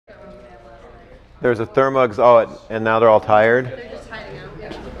There's a thermo, and now they're all tired? They're just hiding out.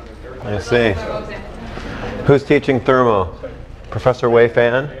 I see. Who's teaching thermo? Professor Wei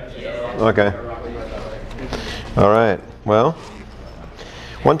Fan? Okay. All right. Well,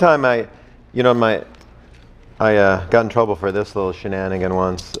 one time I got in trouble for this little shenanigan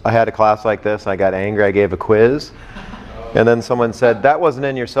once. I had a class like this. I got angry. I gave a quiz. And then someone said, that wasn't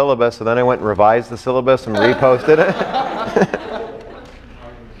in your syllabus. So then I went and revised the syllabus and reposted it.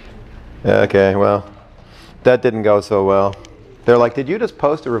 Okay, well, that didn't go so well. They're like, did you just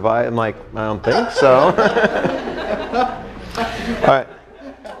post a revise? I'm like, I don't think so. All right.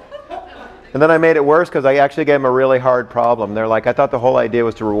 And then I made it worse because I actually gave them a really hard problem. They're like, I thought the whole idea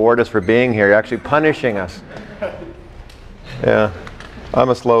was to reward us for being here. You're actually punishing us. Yeah, I'm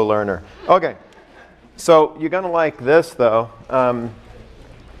a slow learner. Okay, so you're going to like this, though.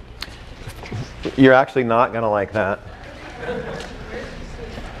 You're actually not going to like that.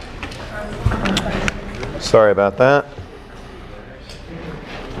 Sorry about that.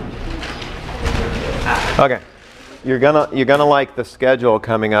 Okay, you're gonna like the schedule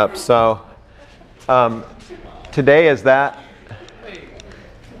coming up. So today is that.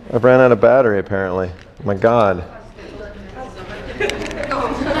 I've ran out of battery apparently. Oh my God.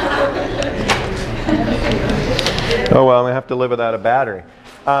 Oh well, I'm gonna have to live without a battery.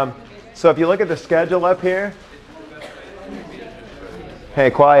 So if you look at the schedule up here. Hey,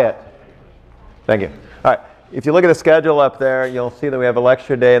 quiet. Thank you. All right. If you look at the schedule up there, you'll see that we have a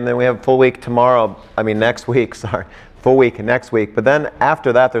lecture day, and then we have a full week tomorrow. I mean, next week. Sorry, full week next week. But then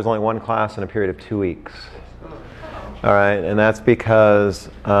after that, there's only one class in a period of 2 weeks. All right, and that's because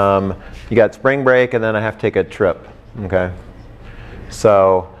you got spring break, and then I have to take a trip. Okay.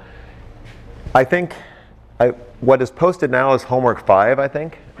 So I think what is posted now is homework 5. I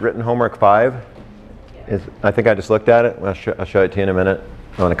think written homework 5. I think I just looked at it. I'll show it to you in a minute.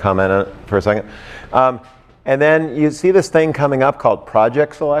 I want to comment on it for a second. And then you see this thing coming up called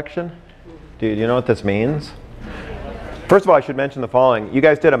project selection. Do you know what this means? First of all, I should mention the following. You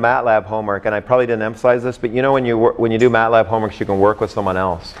guys did a MATLAB homework, and I probably didn't emphasize this, but you know when you do MATLAB homeworks, you can work with someone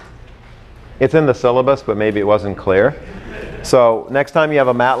else. It's in the syllabus, but maybe it wasn't clear. So next time you have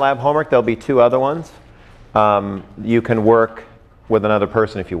a MATLAB homework, there'll be 2 other ones. You can work with another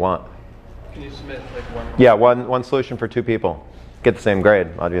person if you want. Can you submit like one? Yeah, one solution for 2 people. Get the same grade,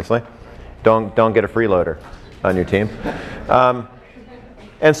 obviously. Don't get a freeloader on your team.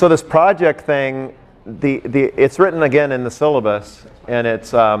 And so this project thing, it's written again in the syllabus, and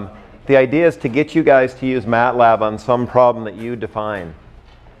it's the idea is to get you guys to use MATLAB on some problem that you define.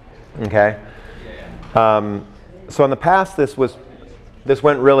 Okay. So in the past, this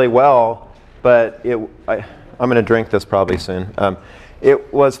went really well, but I'm going to drink this probably soon.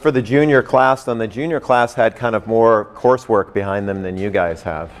 It was for the junior class, and the junior class had kind of more coursework behind them than you guys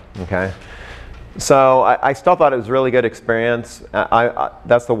have, okay? So I still thought it was a really good experience.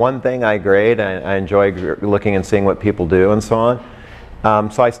 That's the one thing I grade. I enjoy looking and seeing what people do and so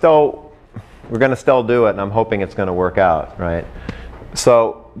on. So we're going to still do it, and I'm hoping it's going to work out, right?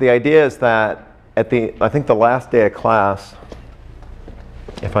 So the idea is that I think the last day of class,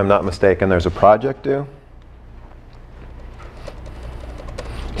 if I'm not mistaken, there's a project due.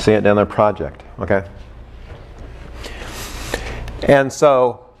 See it down there, project, okay? And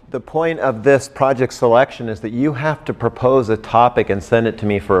so the point of this project selection is that you have to propose a topic and send it to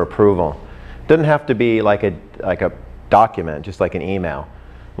me for approval. It doesn't have to be like a document, just like an email.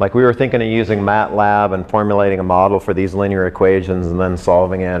 Like we were thinking of using MATLAB and formulating a model for these linear equations and then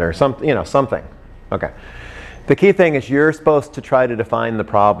solving it or something, something. Okay. The key thing is you're supposed to try to define the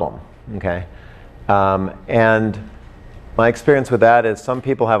problem, okay? And my experience with that is some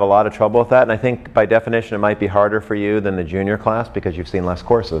people have a lot of trouble with that, and I think by definition it might be harder for you than the junior class because you've seen less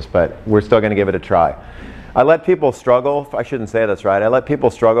courses, but we're still going to give it a try. I let people struggle. I shouldn't say that's right. I let people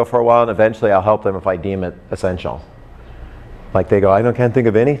struggle for a while, and eventually I'll help them if I deem it essential. Like they go, can't think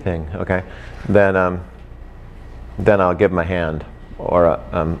of anything. Okay, then I'll give them a hand or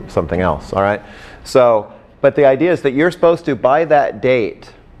something else. All right. So, but the idea is that you're supposed to, by that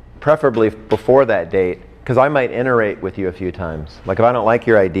date, preferably before that date, because I might iterate with you a few times. Like if I don't like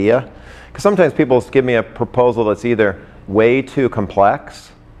your idea, because sometimes people give me a proposal that's either way too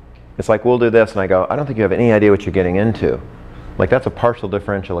complex. It's like, we'll do this, and I go, I don't think you have any idea what you're getting into. Like that's a partial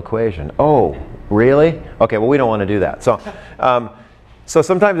differential equation. Oh, really? Okay, well we don't want to do that. So, so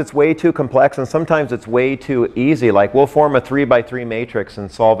sometimes it's way too complex, and sometimes it's way too easy. Like we'll form a 3x3 matrix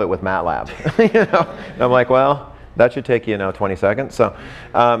and solve it with MATLAB. And I'm like, well, that should take 20 seconds. So,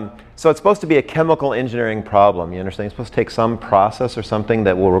 so it's supposed to be a chemical engineering problem. You understand? You're supposed to take some process or something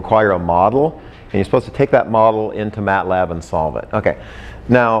that will require a model, and you're supposed to take that model into MATLAB and solve it. Okay.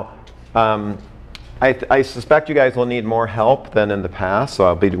 Now, I suspect you guys will need more help than in the past, so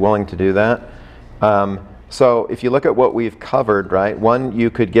I'll be willing to do that. So if you look at what we've covered, right, one, you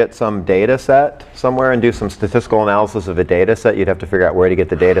could get some data set somewhere and do some statistical analysis of a data set. You'd have to figure out where to get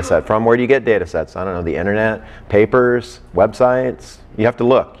the data set from. Where do you get data sets? I don't know, the internet, papers, websites. You have to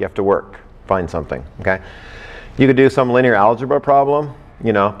look, you have to work, find something, okay? You could do some linear algebra problem.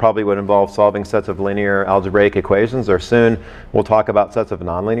 You know, probably would involve solving sets of linear algebraic equations, or soon we'll talk about sets of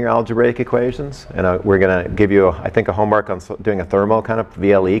nonlinear algebraic equations. And we're going to give you, I think, a homework on doing a thermal kind of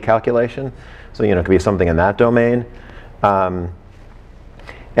VLE calculation. So, you know, it could be something in that domain. And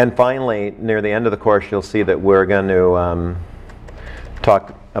finally, near the end of the course, you'll see that we're going to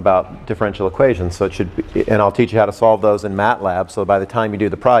talk about differential equations. So it should be, and I'll teach you how to solve those in MATLAB. So by the time you do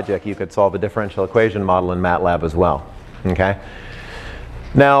the project, you could solve a differential equation model in MATLAB as well. Okay?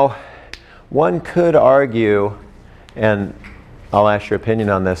 Now, one could argue, and I'll ask your opinion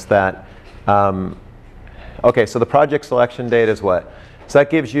on this, that, okay, so the project selection date is what? So that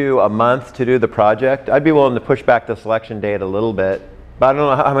gives you a month to do the project. I'd be willing to push back the selection date a little bit, but I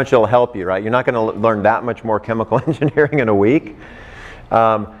don't know how much it'll help you, right? You're not going to learn that much more chemical engineering in a week.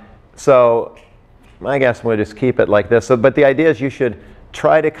 So I guess we'll just keep it like this. So, but the idea is you should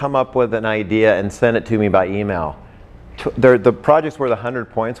try to come up with an idea and send it to me by email. The project's worth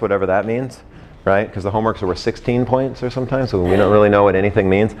 100 points, whatever that means, right? Because the homeworks are worth 16 points or sometimes, so we don't really know what anything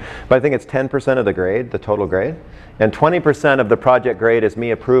means. But I think it's 10% of the grade, the total grade. And 20% of the project grade is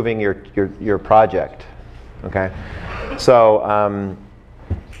me approving your project, okay? So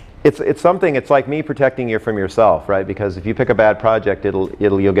it's something, it's like me protecting you from yourself, right? Because if you pick a bad project,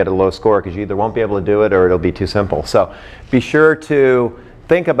 you'll get a low score because you either won't be able to do it or it'll be too simple. So be sure to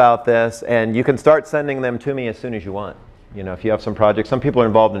think about this, and you can start sending them to me as soon as you want. You know, if you have some projects, some people are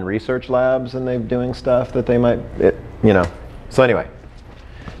involved in research labs and they're doing stuff that they might, you know. So anyway,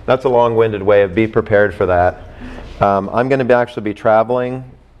 that's a long-winded way of be prepared for that. I'm going to actually be traveling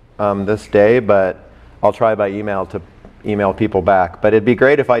this day, but I'll try by email to email people back. But it'd be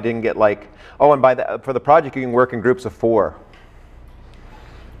great if I didn't get like, oh, and for the project you can work in groups of 4.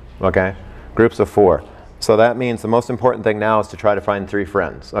 Okay, groups of 4. So that means the most important thing now is to try to find 3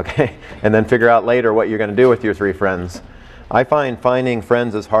 friends, okay? And then figure out later what you're going to do with your 3 friends. I find finding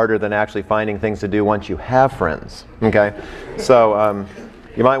friends is harder than actually finding things to do once you have friends, okay? So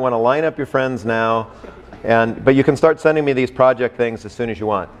you might want to line up your friends now, but you can start sending me these project things as soon as you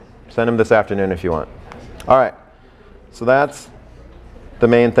want. Send them this afternoon if you want. All right, so that's the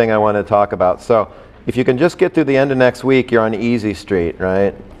main thing I want to talk about. So if you can just get through the end of next week, you're on easy street,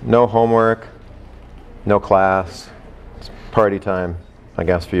 right? No homework. No class. It's party time, I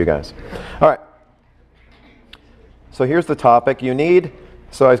guess, for you guys. All right. So here's the topic.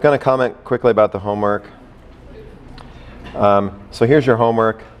 So I was going to comment quickly about the homework. So here's your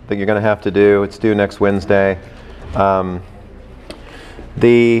homework that you're going to have to do. It's due next Wednesday.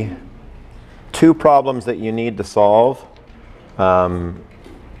 The 2 problems that you need to solve are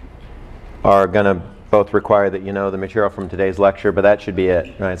going to both require that you know the material from today's lecture, but that should be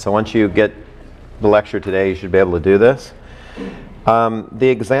it, right? So once you get the lecture today, you should be able to do this. The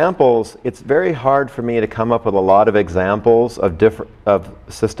examples, it's very hard for me to come up with a lot of examples of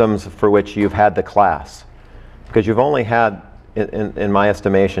systems for which you've had the class, because you've only had, in my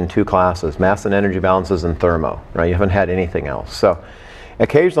estimation, 2 classes, mass and energy balances and thermo, right? You haven't had anything else. So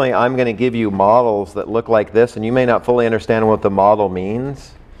occasionally I'm going to give you models that look like this, and you may not fully understand what the model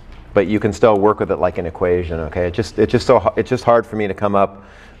means, but you can still work with it like an equation, okay? It's just hard for me to come up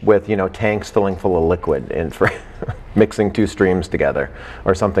with, you know, tanks filling full of liquid and for mixing 2 streams together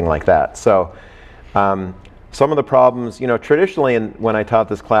or something like that. So some of the problems, you know, traditionally when I taught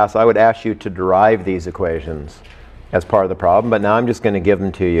this class, I would ask you to derive these equations as part of the problem, but now I'm just going to give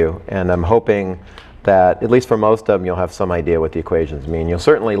them to you, and I'm hoping that, at least for most of them, you'll have some idea what the equations mean. You'll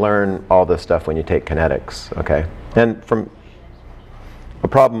certainly learn all this stuff when you take kinetics, okay? And from a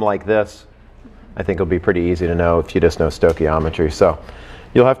problem like this, I think it'll be pretty easy to know if you just know stoichiometry. So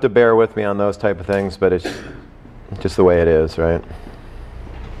you'll have to bear with me on those type of things, but it's just the way it is, right?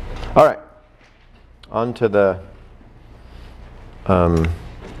 All right, on to the,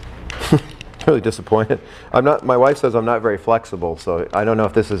 really disappointed. My wife says I'm not very flexible, so I don't know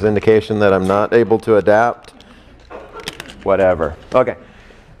if this is indication that I'm not able to adapt. Whatever. Okay,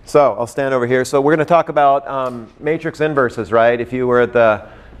 so I'll stand over here. So we're going to talk about matrix inverses, right? If you were at the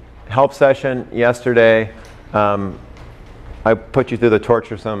help session yesterday, I put you through the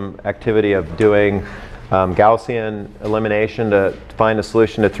torturesome activity of doing Gaussian elimination to find a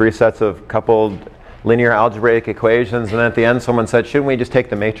solution to 3 sets of coupled linear algebraic equations. And then at the end, someone said, shouldn't we just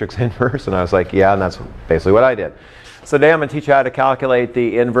take the matrix inverse? And I was like, yeah, and that's basically what I did. So today I'm going to teach you how to calculate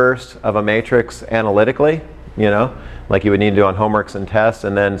the inverse of a matrix analytically, like you would need to do on homeworks and tests,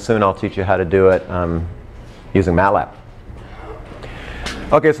 and then soon I'll teach you how to do it using MATLAB.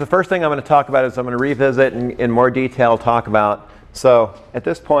 Okay, so the first thing I'm going to talk about is I'm going to revisit in more detail, talk about, so at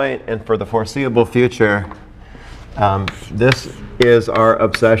this point and for the foreseeable future, this is our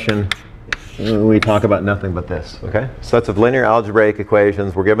obsession. We talk about nothing but this, okay? Sets of linear algebraic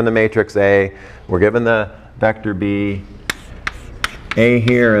equations. We're given the matrix A. We're given the vector B. A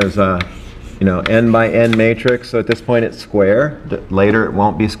here is a, n by n matrix. So at this point it's square. Later it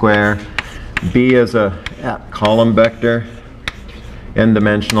won't be square. B is a column vector,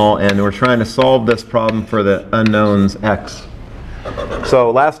 n-dimensional, and we're trying to solve this problem for the unknowns x.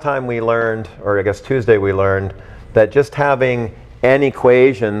 So last time we learned, or I guess Tuesday we learned, that just having n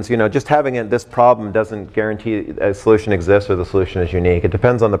equations, just having this problem doesn't guarantee a solution exists or the solution is unique. It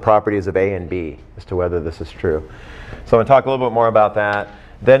depends on the properties of A and B as to whether this is true. So I'm going to talk a little bit more about that.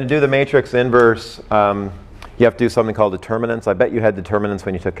 Then to do the matrix inverse, you have to do something called determinants. I bet you had determinants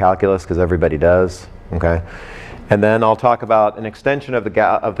when you took calculus because everybody does. Okay. And then I'll talk about an extension of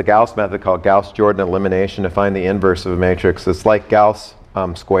the Gauss method called Gauss-Jordan elimination to find the inverse of a matrix. It's like Gauss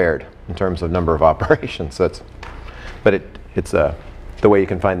squared in terms of number of operations. So it's the way you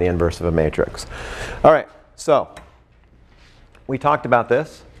can find the inverse of a matrix. All right, so we talked about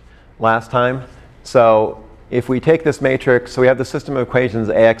this last time. So if we take this matrix, so we have the system of equations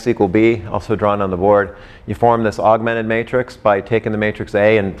AX equal B, also drawn on the board. You form this augmented matrix by taking the matrix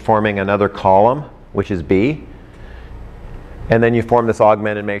A and forming another column, which is B. And then you form this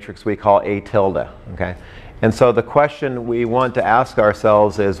augmented matrix we call A tilde, okay? And so the question we want to ask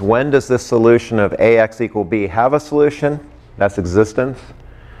ourselves is, when does this solution of AX equal B have a solution? That's existence.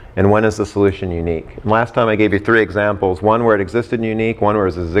 And when is the solution unique? And last time I gave you 3 examples. One where it existed unique, one where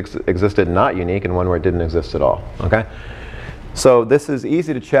it existed not unique, and one where it didn't exist at all. Okay? So this is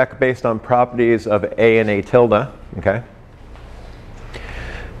easy to check based on properties of A and A tilde. Okay?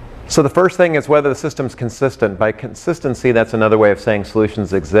 So the first thing is whether the system's consistent. By consistency, that's another way of saying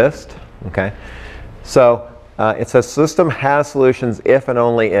solutions exist. Okay? So it says system has solutions if and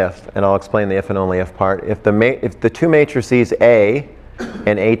only if, and I'll explain the if and only if part. If the two matrices A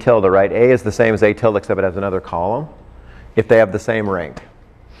and A tilde, right? A is the same as A tilde except it has another column. If they have the same rank.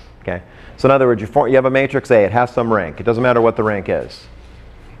 Okay? So in other words, you have a matrix A. It has some rank. It doesn't matter what the rank is.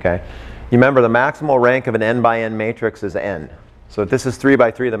 Okay? You remember the maximal rank of an n by n matrix is n. So if this is 3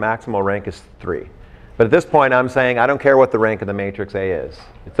 by 3, the maximal rank is 3. But at this point, I'm saying I don't care what the rank of the matrix A is.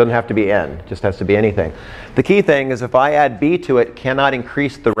 It doesn't have to be n. It just has to be anything. The key thing is if I add B to it, cannot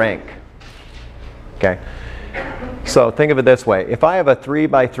increase the rank. Okay? So think of it this way. If I have a 3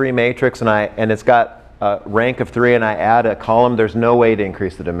 by 3 matrix and it's got a rank of 3 and I add a column, there's no way to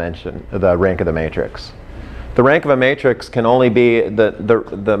increase the rank of the matrix. The rank of a matrix can only be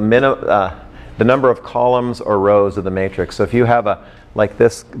the number of columns or rows of the matrix. So if you have like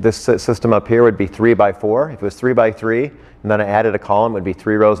this system up here would be 3 by 4. If it was 3 by 3, and then I added a column, it would be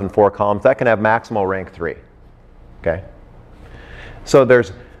 3 rows and 4 columns. That can have maximal rank 3. Okay? So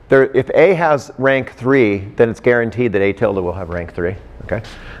if A has rank 3, then it's guaranteed that A tilde will have rank 3. Okay?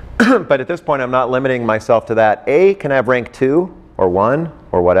 But at this point, I'm not limiting myself to that. A can have rank 2 or 1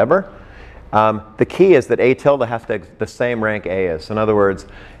 or whatever. The key is that A tilde has to have the same rank A is. So in other words,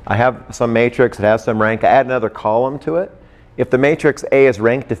 I have some matrix, it has some rank, I add another column to it. If the matrix A is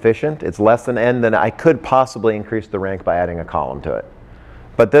rank deficient, it's less than n, then I could possibly increase the rank by adding a column to it.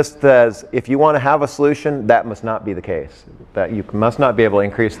 But this says if you want to have a solution, that must not be the case. That you must not be able to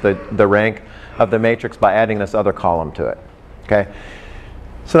increase the rank of the matrix by adding this other column to it. Okay?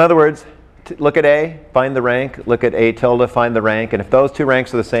 So in other words, look at A, find the rank, look at A tilde, find the rank, and if those 2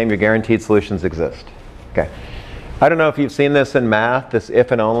 ranks are the same, your guaranteed solutions exist. Okay. I don't know if you've seen this in math, this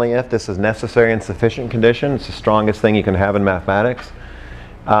if and only if. This is necessary and sufficient condition. It's the strongest thing you can have in mathematics.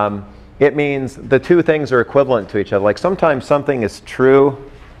 It means the 2 things are equivalent to each other. Like sometimes something is true.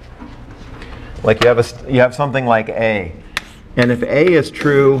 Like you have something like A. And if A is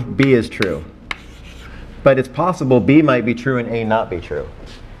true, B is true. But it's possible B might be true and A not be true.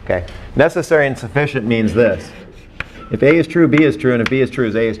 Okay. Necessary and sufficient means this. If A is true, B is true, and if B is true,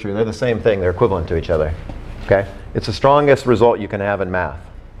 A is true. They're the same thing. They're equivalent to each other. Okay? It's the strongest result you can have in math.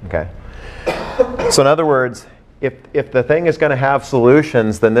 Okay? So in other words, if the thing is going to have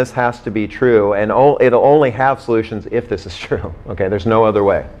solutions, then this has to be true, and it'll only have solutions if this is true. Okay? There's no other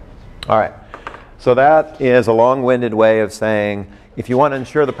way. All right. So that is a long-winded way of saying if you want to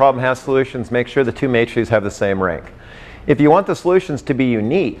ensure the problem has solutions, make sure the 2 matrices have the same rank. If you want the solutions to be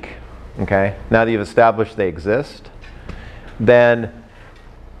unique, okay, now that you've established they exist, then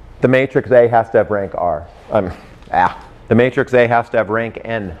the matrix A has to have rank R. The matrix A has to have rank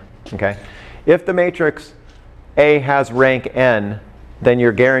n. Okay? If the matrix A has rank n, then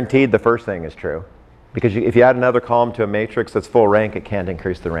you're guaranteed the first thing is true. Because if you add another column to a matrix that's full rank, it can't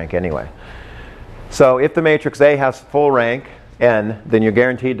increase the rank anyway. So if the matrix A has full rank n, then you're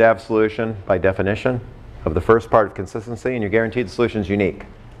guaranteed to have a solution by definition of the first part of consistency, and you're guaranteed the solution is unique.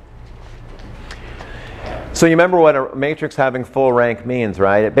 So you remember what a matrix having full rank means,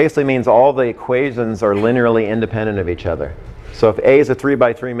 right? It basically means all the equations are linearly independent of each other. So if A is a 3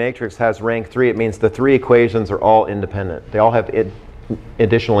 by 3 matrix, has rank 3, it means the 3 equations are all independent. They all have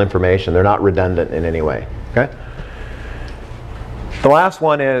additional information. They're not redundant in any way. Okay? The last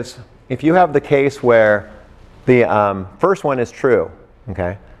one is, if you have the case where the first one is true,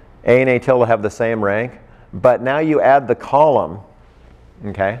 okay? A and A tilde have the same rank, but now you add the column,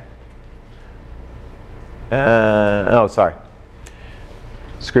 okay? Oh, sorry.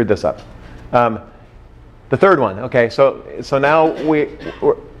 Screwed this up. The third one, okay, so now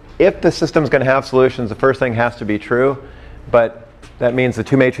if the system's going to have solutions, the first thing has to be true, but that means the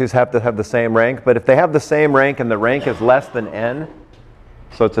two matrices have to have the same rank. But if they have the same rank and the rank is less than n,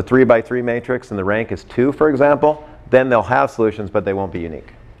 so it's a 3 by 3 matrix and the rank is 2, for example, then they'll have solutions, but they won't be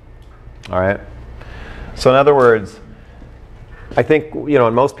unique. All right? So in other words, I think,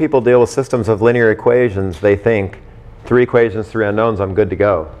 when most people deal with systems of linear equations, they think 3 equations, 3 unknowns, I'm good to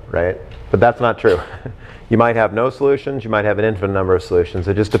go, right? But that's not true. You might have no solutions. You might have an infinite number of solutions.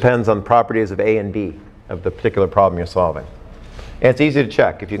 It just depends on the properties of A and B of the particular problem you're solving. And it's easy to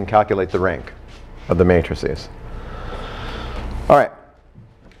check if you can calculate the rank of the matrices. All right.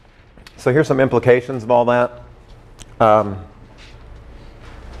 So here's some implications of all that.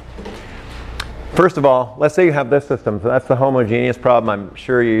 First of all, let's say you have this system. So that's the homogeneous problem. I'm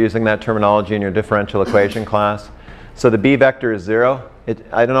sure you're using that terminology in your differential equation class. So the B vector is 0.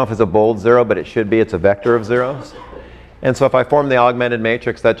 I don't know if it's a bold 0, but it should be. It's a vector of zeros. And so if I form the augmented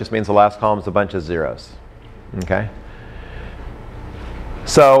matrix, that just means the last column is a bunch of zeros. Okay?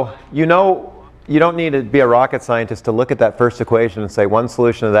 So you don't need to be a rocket scientist to look at that first equation and say one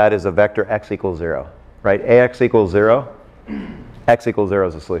solution of that is a vector x equals 0. Right? Ax equals 0. X equals 0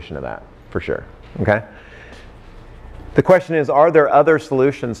 is a solution of that, for sure. Okay? The question is, are there other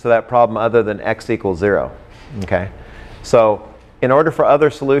solutions to that problem other than x equals 0? Okay? So in order for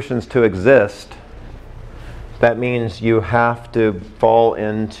other solutions to exist, that means you have to fall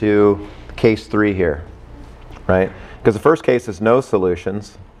into case 3 here, right? Because the first case is no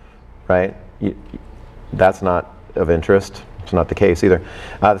solutions, right? That's not of interest. It's not the case either.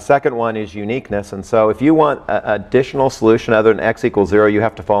 The second one is uniqueness. And so if you want an additional solution other than x equals 0, you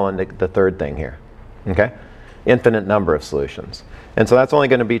have to fall into the third thing here, okay? Infinite number of solutions. And so that's only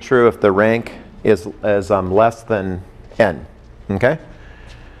going to be true if the rank is less than n. Okay?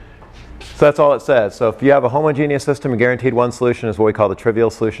 So that's all it says. So if you have a homogeneous system, guaranteed one solution is what we call the trivial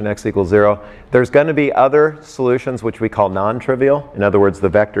solution, x equals 0. There's going to be other solutions which we call non-trivial. In other words, the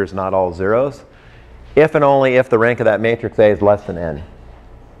vector is not all zeros. If and only if the rank of that matrix A is less than n.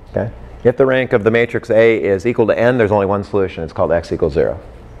 Okay? If the rank of the matrix A is equal to n, there's only one solution. It's called x equals 0.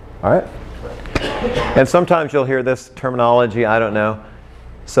 All right? And sometimes you'll hear this terminology, I don't know.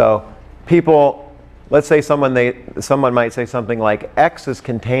 So people... Let's say someone might say something like, x is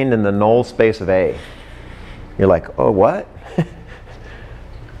contained in the null space of A. You're like, oh, what?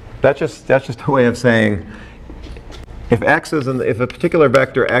 That's just a way of saying, if a particular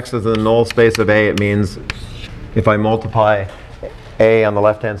vector x is in the null space of A, it means if I multiply A on the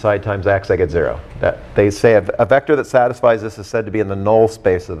left-hand side times x, I get 0. They say a vector that satisfies this is said to be in the null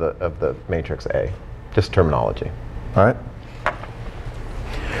space of the matrix A. Just terminology. All right?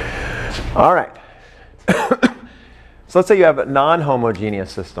 All right. So let's say you have a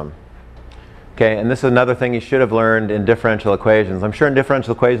non-homogeneous system. Okay, and this is another thing you should have learned in differential equations. I'm sure in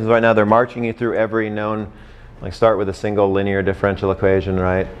differential equations right now they're marching you through every known, like start with a single linear differential equation,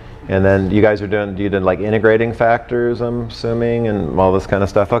 right? And then you guys are doing like integrating factors, I'm assuming, and all this kind of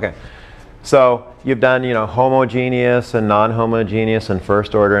stuff. Okay, so you've done homogeneous and non-homogeneous and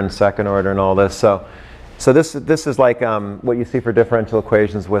first order and second order and all this. So this is like what you see for differential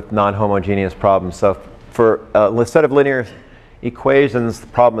equations with non-homogeneous problems. So for a set of linear equations, the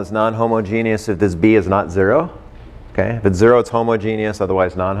problem is non-homogeneous if this b is not 0. Okay? If it's 0, it's homogeneous,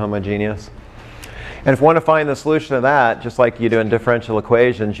 otherwise non-homogeneous. And if you want to find the solution of that, just like you do in differential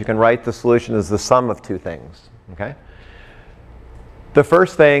equations, you can write the solution as the sum of two things. Okay? The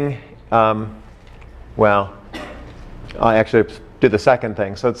first thing, well, I actually do the second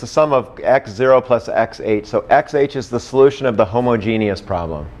thing. So it's the sum of x0 plus xh. So xh is the solution of the homogeneous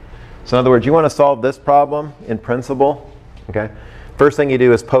problem. So in other words, you want to solve this problem in principle. Okay? First thing you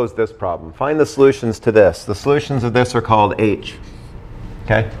do is pose this problem. Find the solutions to this. The solutions of this are called H.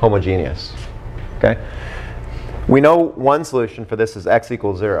 Okay? Homogeneous. Okay? We know one solution for this is x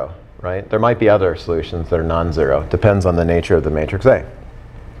equals 0, right? There might be other solutions that are non-zero. Depends on the nature of the matrix A.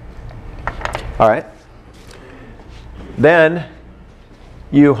 All right. Then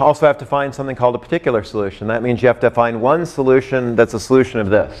you also have to find something called a particular solution. That means you have to find one solution that's a solution of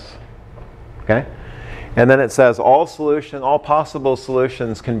this. Okay? And then it says all possible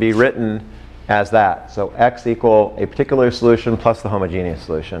solutions can be written as that. So x equal a particular solution plus the homogeneous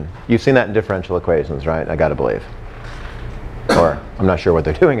solution. You've seen that in differential equations, right? I got to believe. Or I'm not sure what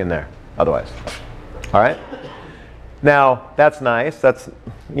they're doing in there otherwise. All right? Now, that's nice. That's,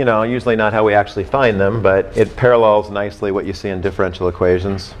 you know, usually not how we actually find them, but it parallels nicely what you see in differential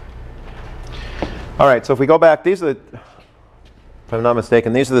equations. All right, so if we go back, these are the, if I'm not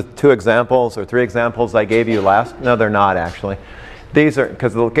mistaken, these are the 2 examples or 3 examples I gave you last. No, they're not actually. These are,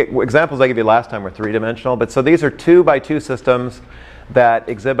 because the examples I gave you last time were 3-dimensional, but so these are 2-by-2 systems that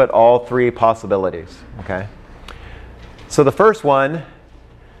exhibit all 3 possibilities. Okay. So the first one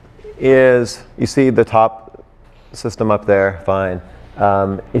is, you see the top system up there, fine.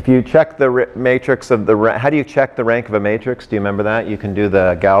 If you check the matrix of the, how do you check the rank of a matrix? Do you remember that? You can do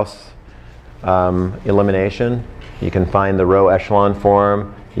the Gauss elimination. You can find the row echelon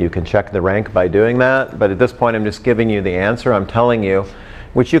form. You can check the rank by doing that. But at this point, I'm just giving you the answer. I'm telling you,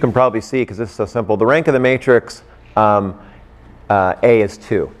 which you can probably see because this is so simple. The rank of the matrix A is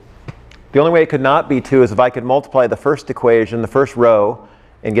 2. The only way it could not be 2 is if I could multiply the first equation, the first row,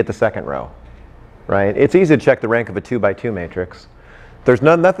 and get the second row. Right? It's easy to check the rank of a 2-by-2 matrix. There's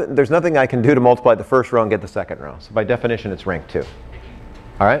nothing I can do to multiply the first row and get the second row. So by definition, it's rank 2.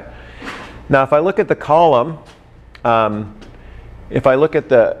 All right? Now, if I look at the column, if I look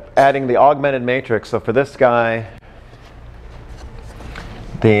at adding the augmented matrix, so for this guy,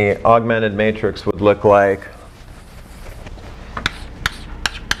 the augmented matrix would look like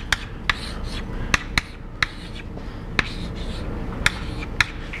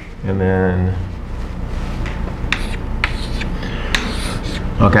and then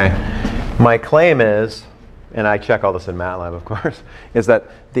okay, my claim is, and I check all this in MATLAB, of course, is that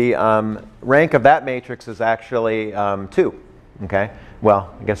the rank of that matrix is actually 2. Okay?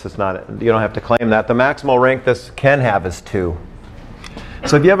 Well, I guess it's not, you don't have to claim that. The maximal rank this can have is 2.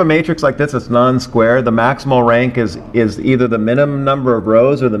 So if you have a matrix like this that's non-square, the maximal rank is either the minimum number of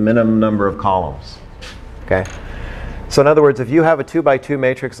rows or the minimum number of columns. Okay? So in other words, if you have a 2-by-2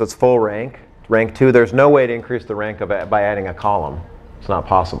 matrix that's full rank, rank 2, there's no way to increase the rank of it by adding a column. It's not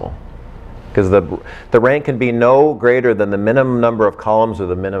possible. Because the rank can be no greater than the minimum number of columns or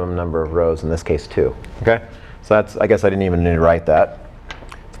the minimum number of rows, in this case 2. Okay? So that's, I guess I didn't even need to write that.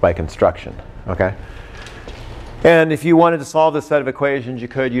 It's by construction. Okay? And if you wanted to solve this set of equations,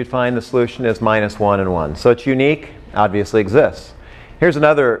 you'd find the solution is -1 and 1. So it's unique, obviously exists. Here's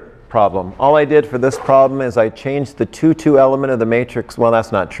another problem. All I did for this problem is I changed the 2-2 element of the matrix. Well,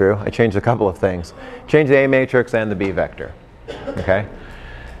 that's not true. I changed a couple of things. Changed the A matrix and the B vector. Okay?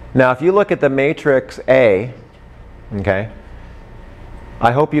 Now, if you look at the matrix A, okay,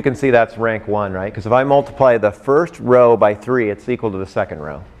 I hope you can see that's rank 1, right? Because if I multiply the first row by 3, it's equal to the second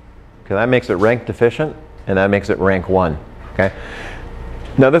row. Okay, that makes it rank deficient, and that makes it rank 1. Okay?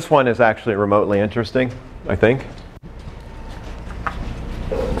 Now, this one is actually remotely interesting, I think.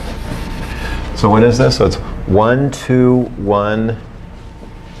 So what is this? So it's 1, 2, 1.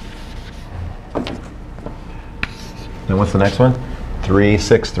 And what's the next one? 3,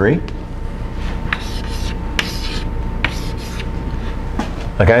 6, 3.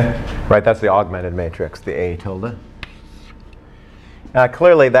 Okay? Right, that's the augmented matrix, the A tilde.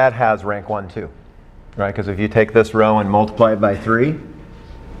 Clearly that has rank 1 too. Right? Because if you take this row and multiply it by 3,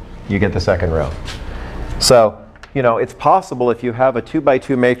 you get the second row. So, you know, it's possible if you have a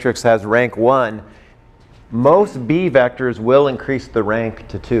 2-by-2 matrix that has rank 1, most B vectors will increase the rank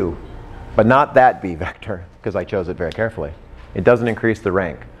to 2. But not that B vector, because I chose it very carefully. It doesn't increase the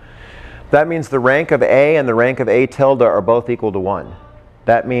rank. That means the rank of A and the rank of A tilde are both equal to 1.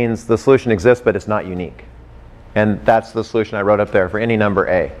 That means the solution exists, but it's not unique. And that's the solution I wrote up there for any number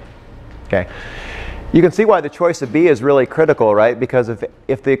A. Okay? You can see why the choice of B is really critical, right? Because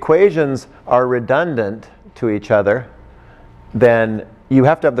if the equations are redundant to each other, then you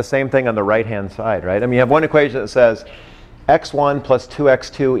have to have the same thing on the right-hand side, right? I mean, you have one equation that says x1 plus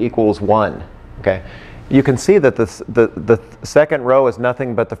 2x2 equals 1. Okay? You can see that the second row is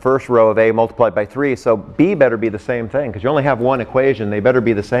nothing but the first row of A multiplied by 3, so B better be the same thing, because you only have one equation. They better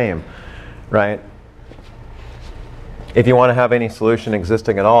be the same, right? If you want to have any solution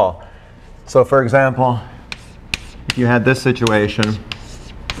existing at all. So for example, if you had this situation,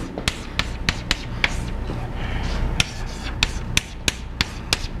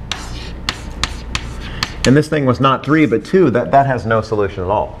 and this thing was not 3 but 2, that has no solution at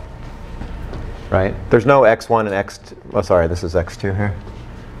all. Right? There's no x1 and x2. Oh, sorry, this is x2 here.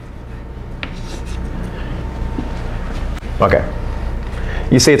 Okay.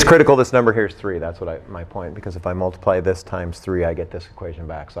 You see, it's critical this number here is 3. That's what my point, because if I multiply this times 3, I get this equation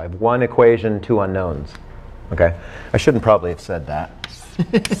back. So I have one equation, 2 unknowns. Okay? I shouldn't probably have said that.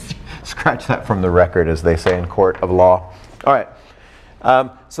 Scratch that from the record, as they say in court of law. All right.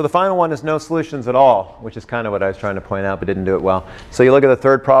 So the final one is no solutions at all, which is kind of what I was trying to point out, but didn't do it well. So you look at the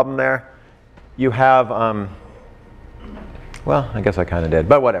third problem there. You have, well, I guess I kind of did,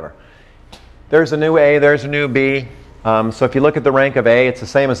 but whatever. There's a new A, there's a new B. So if you look at the rank of A, it's the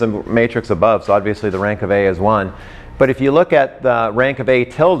same as the matrix above, so obviously the rank of A is 1. But if you look at the rank of A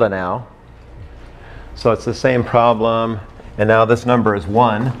tilde now, so it's the same problem, and now this number is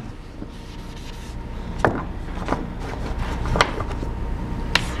 1.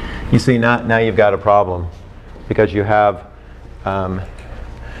 You see, now you've got a problem, because you have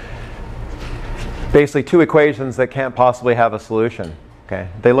basically 2 equations that can't possibly have a solution. Okay.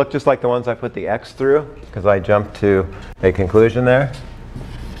 They look just like the ones I put the x through, because I jumped to a conclusion there.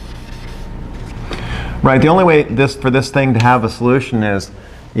 Right, the only way for this thing to have a solution is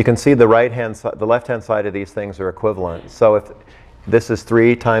you can see the left-hand side of these things are equivalent. So if this is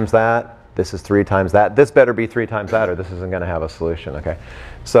 3 times that, this is 3 times that, this better be 3 times that, or this isn't going to have a solution. Okay.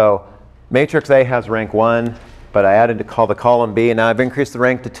 So matrix A has rank 1, but I added the column B, and now I've increased the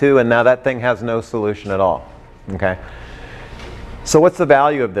rank to 2, and now that thing has no solution at all. Okay. So what's the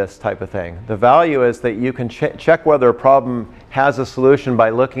value of this type of thing? The value is that you can check whether a problem has a solution by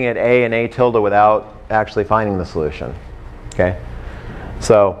looking at A and A tilde without actually finding the solution. Okay?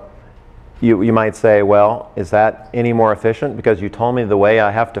 So you might say, well, is that any more efficient? Because you told me the way I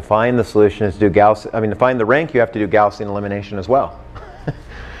have to find the solution is to do to find the rank, you have to do Gaussian elimination as well.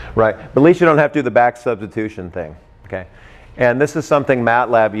 Right? But at least you don't have to do the back substitution thing. Okay? And this is something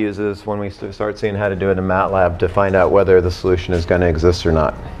MATLAB uses when we start seeing how to do it in MATLAB to find out whether the solution is going to exist or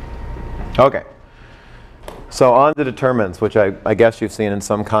not. Okay. So on to determinants, which I guess you've seen in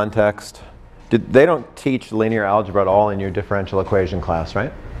some context. They don't teach linear algebra at all in your differential equation class,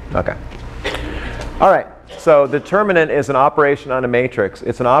 right? Okay. All right. So determinant is an operation on a matrix.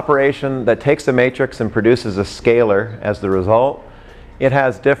 It's an operation that takes a matrix and produces a scalar as the result. It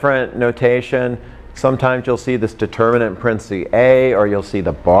has different notation. Sometimes you'll see this determinant in parentheses A, or you'll see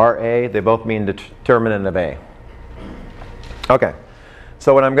the bar A. They both mean determinant of A. Okay.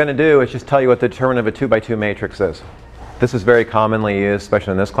 So what I'm going to do is just tell you what the determinant of a 2 by 2 matrix is. This is very commonly used,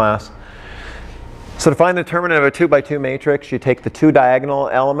 especially in this class. So to find the determinant of a 2 by 2 matrix, you take the 2 diagonal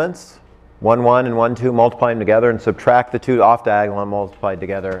elements, 1, 1 and 1, 2, multiply them together, and subtract the 2 off diagonal and multiply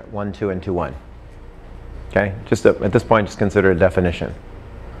together, 1, 2, and 2, 1. Okay? At this point, just consider a definition.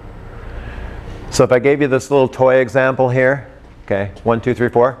 So if I gave you this little toy example here, okay, 1, 2, 3,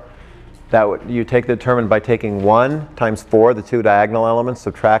 4, you take the determinant by taking 1 times 4, the 2 diagonal elements,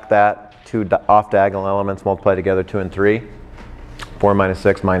 subtract that, 2 off diagonal elements, multiply together, 2 and 3, 4 minus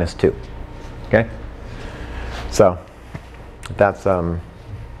 6 minus 2. Okay? So that's,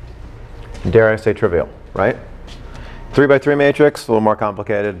 dare I say, trivial, right? 3 by 3 matrix, a little more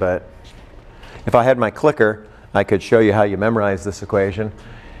complicated, but if I had my clicker, I could show you how you memorize this equation.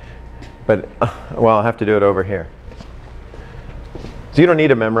 But, well, I'll have to do it over here. So you don't need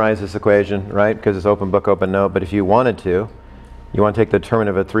to memorize this equation, right? Because it's open book, open note. But if you wanted to, you want to take the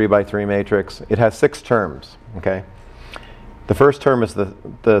determinant of a 3 by 3 matrix. It has 6 terms, okay? The first term is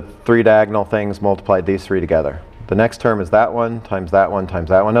the 3 diagonal things multiplied these 3 together. The next term is that one times that one times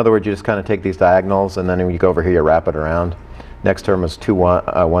that one. In other words, you just kind of take these diagonals, and then when you go over here, you wrap it around. Next term is 2,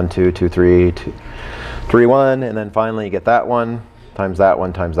 1, 2, 2, 3, 2, 3, 1. And then finally, you get that one times that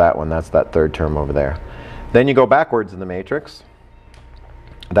one times that one. That's that third term over there. Then you go backwards in the matrix.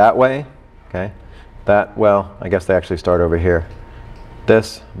 That way, okay? Well, I guess they actually start over here.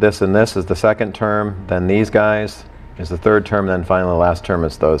 This, and this is the second term. Then these guys is the third term. Then finally, the last term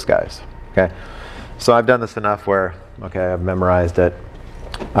is those guys. Okay? So I've done this enough where, okay, I've memorized it.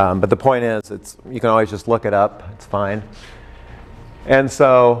 But the point is, you can always just look it up. It's fine. And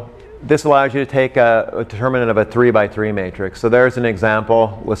so this allows you to take a determinant of a 3 by 3 matrix. So there's an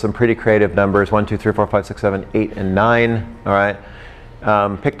example with some pretty creative numbers, 1, 2, 3, 4, 5, 6, 7, 8, and 9. All right.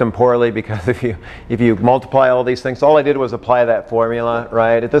 Picked them poorly because if you multiply all these things, all I did was apply that formula,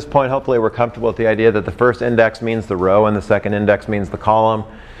 right? At this point, hopefully we're comfortable with the idea that the first index means the row and the second index means the column.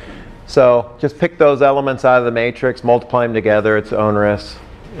 So just pick those elements out of the matrix, multiply them together. It's onerous.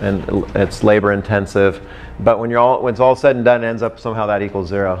 and it's labor intensive. But when it's all said and done, it ends up somehow that equals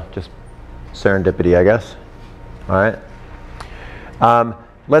 0. Just serendipity, I guess. All right.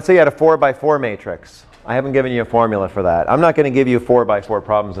 Let's say you had a 4x4 matrix. I haven't given you a formula for that. I'm not going to give you 4x4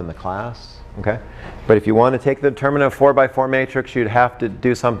 problems in the class. Okay? But if you want to take the determinant of 4x4 matrix, you'd have to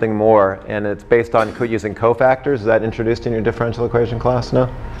do something more. And it's based on using cofactors. Is that introduced in your differential equation class?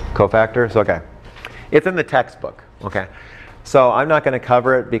 No? Cofactors? Okay. It's in the textbook. Okay. So I'm not going to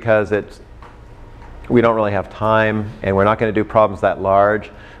cover it because we don't really have time, and we're not going to do problems that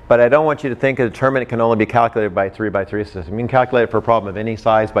large. But I don't want you to think a determinant can only be calculated by a 3x3 system. You can calculate it for a problem of any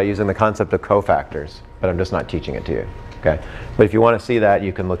size by using the concept of cofactors. But I'm just not teaching it to you. Okay? But if you want to see that,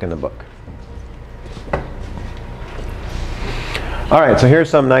 you can look in the book. All right, so here's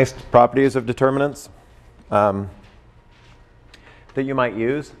some nice properties of determinants that you might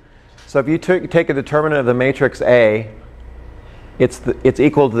use. So if you take a determinant of the matrix A, it's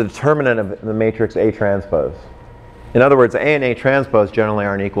equal to the determinant of the matrix A transpose. In other words, A and A transpose generally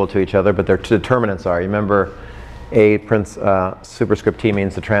aren't equal to each other, but their determinants are. You remember A superscript T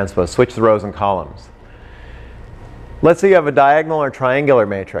means the transpose. Switch the rows and columns. Let's say you have a diagonal or triangular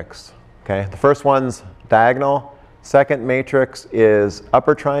matrix. Okay, the first one's diagonal. Second matrix is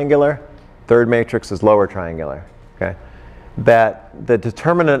upper triangular. Third matrix is lower triangular. Okay, that the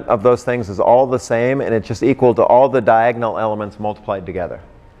determinant of those things is all the same, and it's just equal to all the diagonal elements multiplied together.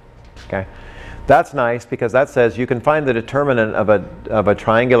 Okay, that's nice because that says you can find the determinant of a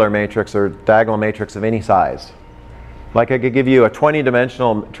triangular matrix or diagonal matrix of any size. Like I could give you a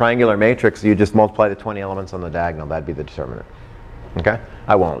 20-dimensional triangular matrix, you just multiply the 20 elements on the diagonal. That'd be the determinant. Okay?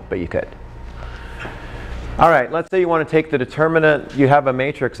 I won't, but you could. All right, let's say you want to take the determinant. You have a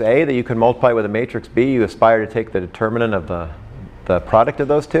matrix A that you can multiply with a matrix B. You aspire to take the determinant of the product of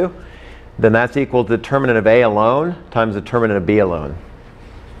those two. Then that's equal to the determinant of A alone times the determinant of B alone.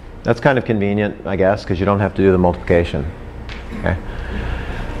 That's kind of convenient, I guess, because you don't have to do the multiplication. Okay?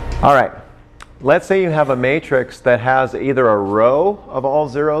 All right. Let's say you have a matrix that has either a row of all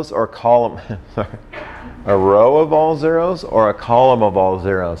zeros or a column. Sorry. A row of all zeros or a column of all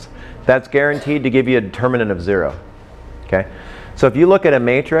zeros. That's guaranteed to give you a determinant of 0. Okay? So if you look at a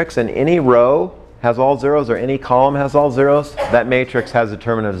matrix and any row has all zeros or any column has all zeros, that matrix has a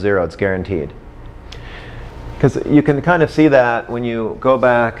determinant of 0. It's guaranteed. Because you can kind of see that when you go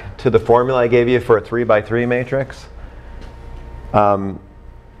back to the formula I gave you for a 3x3 matrix.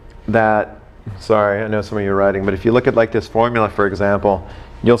 Sorry, I know some of you are writing, but if you look at like this formula, for example,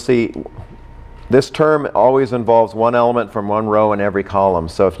 you'll see this term always involves one element from one row in every column.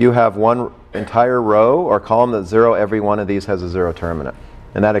 So if you have one entire row or column that's 0, every one of these has a 0 determinant.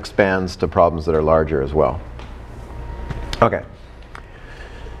 And that expands to problems that are larger as well. Okay.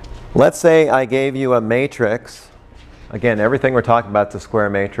 Let's say I gave you a matrix. Again, everything we're talking about is a square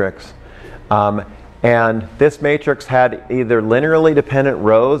matrix. And this matrix had either linearly dependent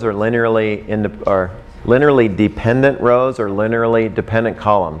rows or linearly dependent rows or linearly dependent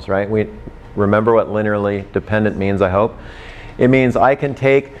columns, right? We remember what linearly dependent means, I hope. It means I can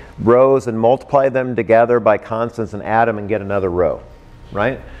take rows and multiply them together by constants and add them and get another row,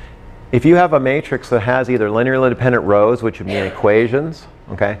 right? If you have a matrix that has either linearly dependent rows, which would mean equations,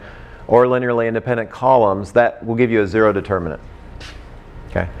 okay, or linearly independent columns, that will give you a 0 determinant.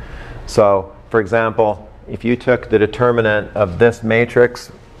 Okay, so for example, if you took the determinant of this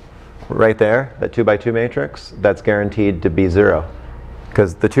matrix right there, that 2x2 matrix, that's guaranteed to be 0.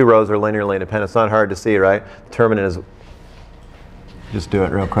 Because the two rows are linearly independent. It's not hard to see, right? Determinant is, just do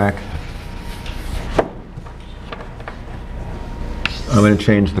it real quick. I'm going to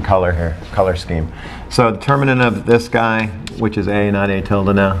change the color here, color scheme. So determinant of this guy, which is A, not A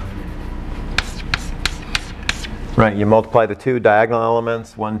tilde now. Right, you multiply the two diagonal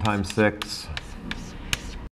elements, 1 times 6